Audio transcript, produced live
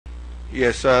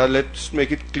Yes, let's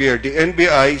make it clear. The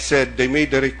NBI said they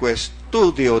made the request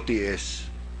to the OTS.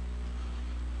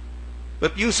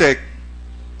 But Yusek,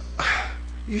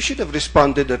 you should have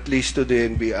responded at least to the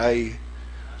NBI.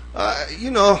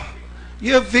 You know,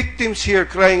 you have victims here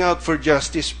crying out for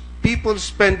justice, people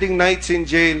spending nights in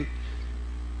jail,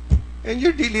 and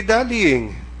you're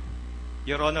dilly-dallying.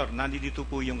 Your Honor, nandito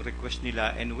po yung request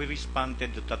nila and we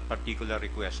responded to that particular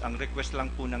request. Ang request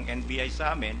lang po ng NBI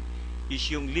sa amin is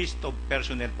yung list of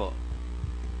personnel po.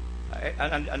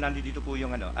 Nandito po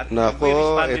yung ano.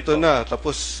 Nako, ito na.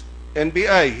 Tapos,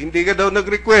 NBI, hindi ka daw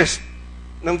nag-request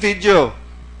ng video.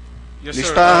 Yes,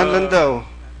 Listahan sir. lang daw.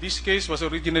 This case was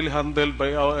originally handled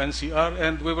by our NCR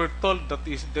and we were told that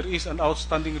there is an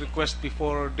outstanding request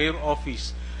before their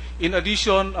office. In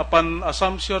addition, upon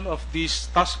assumption of this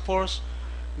task force,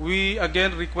 we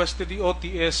again requested the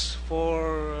OTS for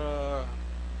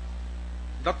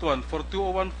that one, for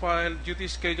 201 file, duty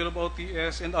schedule of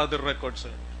OTS, and other records,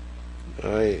 sir.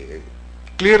 Ay,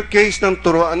 clear case ng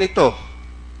turuan ito.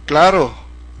 Klaro.